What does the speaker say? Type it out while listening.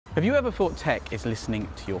Have you ever thought tech is listening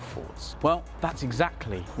to your thoughts? Well, that's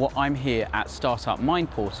exactly what I'm here at startup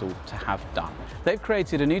MindPortal to have done. They've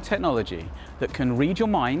created a new technology that can read your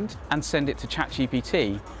mind and send it to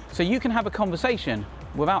ChatGPT so you can have a conversation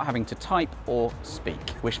without having to type or speak.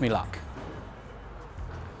 Wish me luck.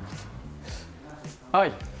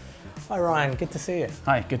 Hi. Hi Ryan, good to see you.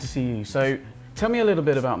 Hi, good to see you. So tell me a little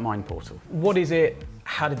bit about MindPortal. What is it?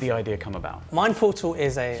 How did the idea come about? MindPortal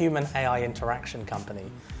is a human AI interaction company,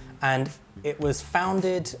 and it was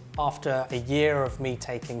founded after a year of me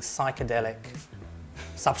taking psychedelic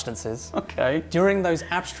substances. Okay. During those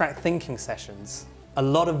abstract thinking sessions, a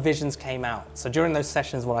lot of visions came out. So during those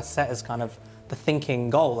sessions, what I set as kind of the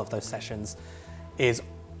thinking goal of those sessions is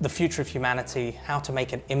the future of humanity, how to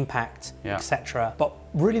make an impact, etc. But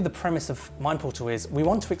really the premise of MindPortal is we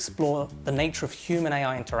want to explore the nature of human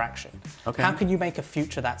AI interaction. Okay. How can you make a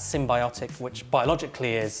future that's symbiotic, which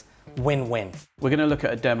biologically is win-win? We're going to look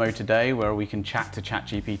at a demo today where we can chat to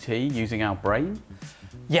ChatGPT using our brain.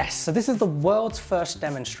 Yes, so this is the world's first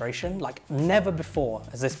demonstration, like never before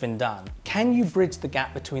has this been done. Can you bridge the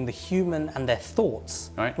gap between the human and their thoughts,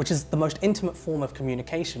 which is the most intimate form of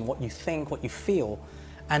communication, what you think, what you feel,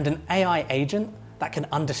 and an AI agent that can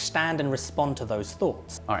understand and respond to those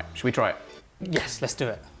thoughts? All right, should we try it? Yes, let's do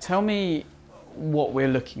it. Tell me what we're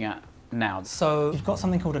looking at now. So you've got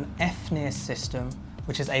something called an FNIR system,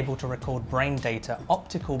 which is able to record brain data,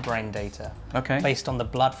 optical brain data, based on the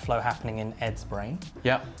blood flow happening in Ed's brain.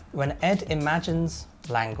 Yeah. When Ed imagines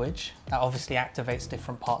language, that obviously activates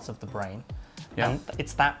different parts of the brain. Yeah. And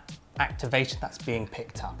it's that activation that's being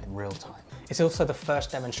picked up in real time. It's also the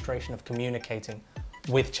first demonstration of communicating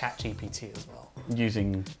with ChatGPT as well.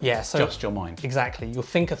 Using so just your mind. Exactly. You'll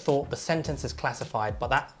think a thought, the sentence is classified, but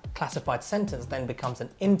that classified sentence then becomes an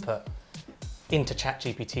input into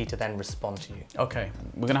ChatGPT to then respond to you. Okay,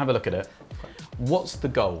 we're going to have a look at it. What's the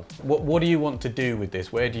goal? What do you want to do with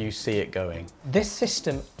this? Where do you see it going? This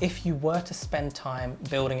system, if you were to spend time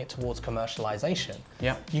building it towards commercialization,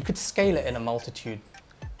 you could scale it in a multitude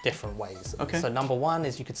different ways. Okay. So number one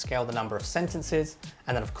is you could scale the number of sentences,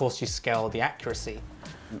 and then of course you scale the accuracy.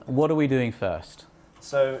 What are we doing first?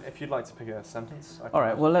 So if you'd like to pick a sentence. All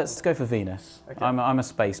right, well let's go for Venus. Okay. I'm a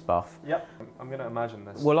space buff. Yep, I'm going to imagine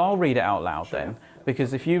this. Well, I'll read it out loud then,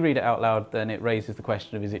 because if you read it out loud, then it raises the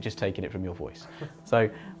question of is it just taking it from your voice? So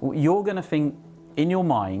you're going to think in your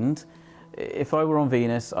mind, if I were on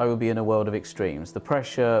Venus, I would be in a world of extremes. The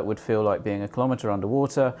pressure would feel like being a kilometre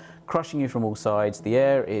underwater, crushing you from all sides. The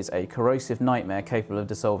air is a corrosive nightmare capable of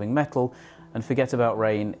dissolving metal, and forget about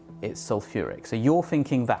rain, it's sulfuric. So you're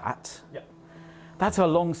thinking that. Yep. That's a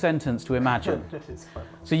long sentence to imagine. It is quite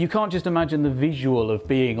long. So you can't just imagine the visual of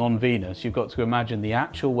being on Venus, you've got to imagine the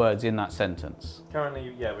actual words in that sentence.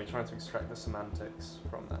 Currently, we're trying to extract the semantics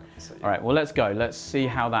from that. So, All right, well let's go. Let's see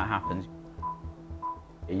how that happens.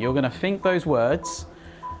 You're going to think those words,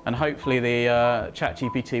 and hopefully the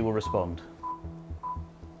ChatGPT will respond.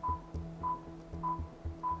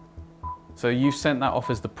 So you've sent that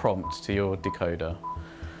off as the prompt to your decoder.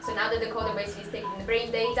 So now the decoder basically is taking the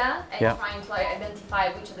brain data and trying to identify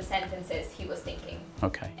which of the sentences he was thinking.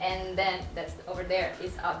 Okay. And then that's over there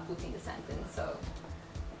is outputting the sentence. So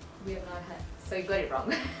we have not had. So you got it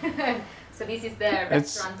wrong. So this is the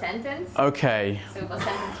restaurant sentence. Okay. So it was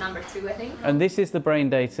sentence number 2, I think. And this is the brain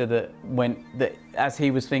data that as he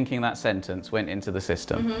was thinking that sentence, went into the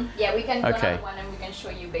system. Mm-hmm. Yeah, we can do another one and we can show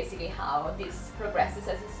you basically how this progresses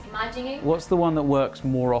as he's imagining. What's the one that works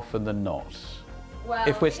more often than not? Well,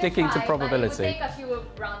 if we're sticking to probability. It would take a few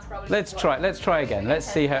rounds probably. Let's try again. Let's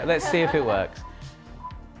see if it works.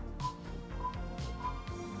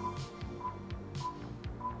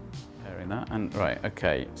 That and right,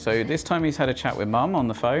 okay. So this time he's had a chat with Mum on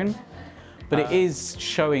the phone, but it is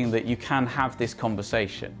showing that you can have this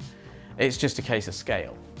conversation. It's just a case of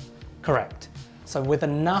scale. Correct. So with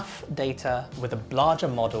enough data, with a larger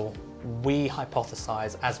model, we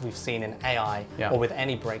hypothesize, as we've seen in AI or with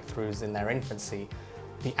any breakthroughs in their infancy,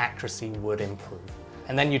 the accuracy would improve.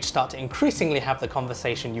 And then you'd start to increasingly have the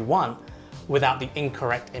conversation you want without the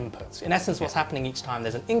incorrect inputs. In essence, what's happening each time,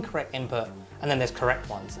 there's an incorrect input and then there's correct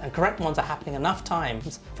ones. And correct ones are happening enough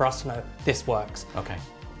times for us to know this works. Okay.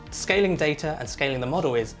 Scaling data and scaling the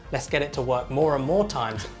model is, let's get it to work more and more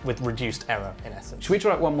times with reduced error, in essence. Should we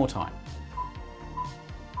try it one more time?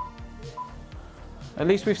 At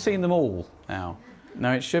least we've seen them all now.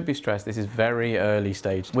 Now it should be stressed, this is very early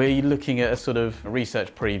stage. We're looking at a sort of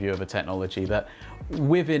research preview of a technology that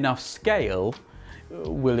with enough scale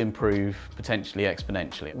will improve potentially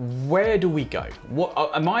exponentially. Where do we go?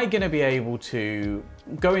 Am I going to be able to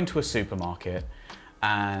go into a supermarket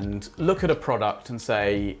and look at a product and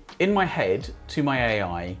say, in my head, to my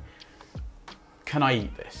AI, can I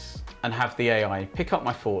eat this? And have the AI pick up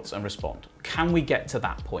my thoughts and respond. Can we get to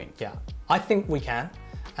that point? Yeah, I think we can.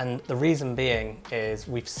 And the reason being is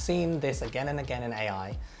we've seen this again and again in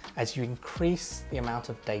AI. As you increase the amount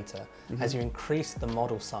of data, as you increase the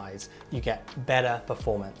model size, you get better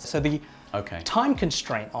performance. So the time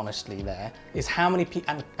constraint, honestly, there is how many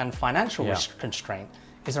people, and financial constraint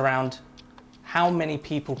is around how many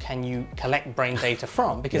people can you collect brain data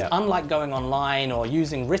from? Because unlike going online or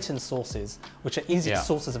using written sources, which are easy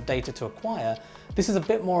sources of data to acquire, this is a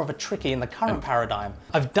bit more of a tricky in the current paradigm.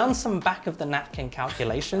 I've done some back of the napkin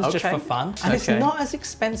calculations just for fun, and it's not as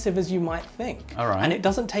expensive as you might think. And it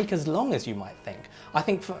doesn't take as long as you might think. I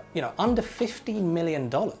think for, under $50 million,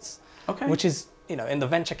 which is, in the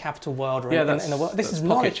venture capital world or in the world, this is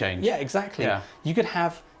not pocket change. Yeah, exactly. You could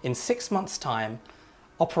have, in 6 months' time,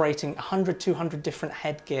 operating 100, 200 different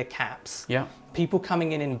headgear caps, people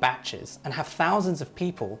coming in batches, and have thousands of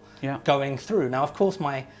people going through. Now, of course,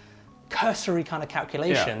 my cursory kind of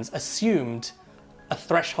calculations assumed a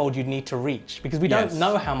threshold you'd need to reach, because we don't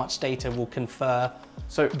know how much data will confer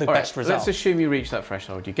the best result. Let's assume you reach that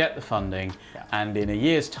threshold, you get the funding, and in a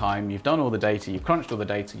year's time, you've done all the data, you've crunched all the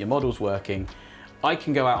data, your model's working. I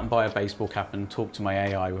can go out and buy a baseball cap and talk to my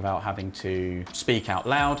AI without having to speak out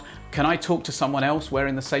loud. Can I talk to someone else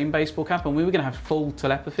wearing the same baseball cap? And we were going to have full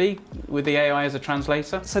telepathy with the AI as a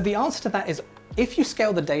translator? So the answer to that is, if you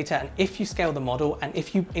scale the data and if you scale the model and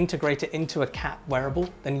if you integrate it into a cap wearable,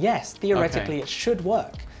 then yes, theoretically it should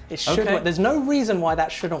work. It should work. There's no reason why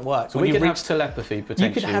that shouldn't work. So we could have telepathy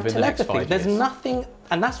potentially within the next 5 years. There's nothing,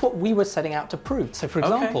 and that's what we were setting out to prove. So for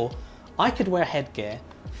example, I could wear headgear,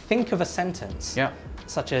 think of a sentence,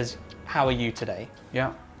 such as, how are you today?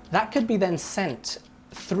 That could be then sent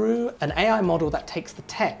through an AI model that takes the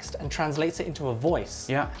text and translates it into a voice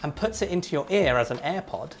and puts it into your ear as an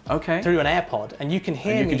AirPod, through an AirPod, and you can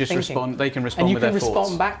hear and you me can just thinking, respond, they can respond with their thoughts. And you can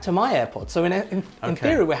respond back to my AirPod. So in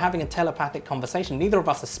theory, we're having a telepathic conversation. Neither of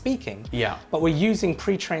us are speaking, but we're using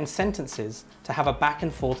pre-trained sentences to have a back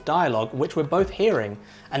and forth dialogue, which we're both hearing.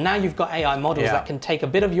 And now you've got AI models that can take a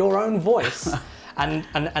bit of your own voice and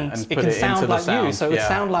it can sound like you. So it would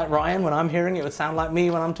sound like Ryan when I'm hearing it, it would sound like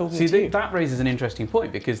me when I'm talking to you. That raises an interesting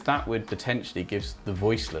point, because that would potentially give the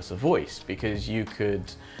voiceless a voice, because you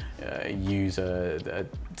could use a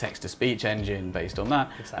text-to-speech engine based on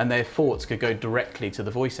that, and their thoughts could go directly to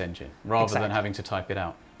the voice engine rather than having to type it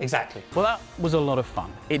out. Exactly. Well, that was a lot of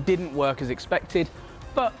fun. It didn't work as expected,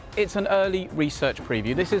 but it's an early research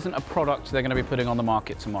preview. This isn't a product they're going to be putting on the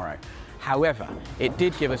market tomorrow. However, it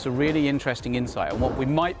did give us a really interesting insight on what we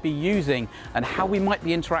might be using and how we might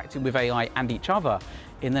be interacting with AI and each other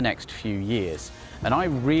in the next few years. And I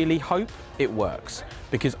really hope it works,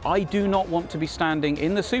 because I do not want to be standing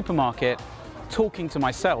in the supermarket talking to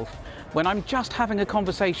myself when I'm just having a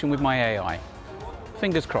conversation with my AI.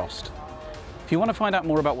 Fingers crossed. If you want to find out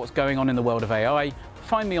more about what's going on in the world of AI,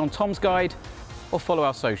 find me on Tom's Guide or follow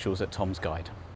our socials at Tom's Guide.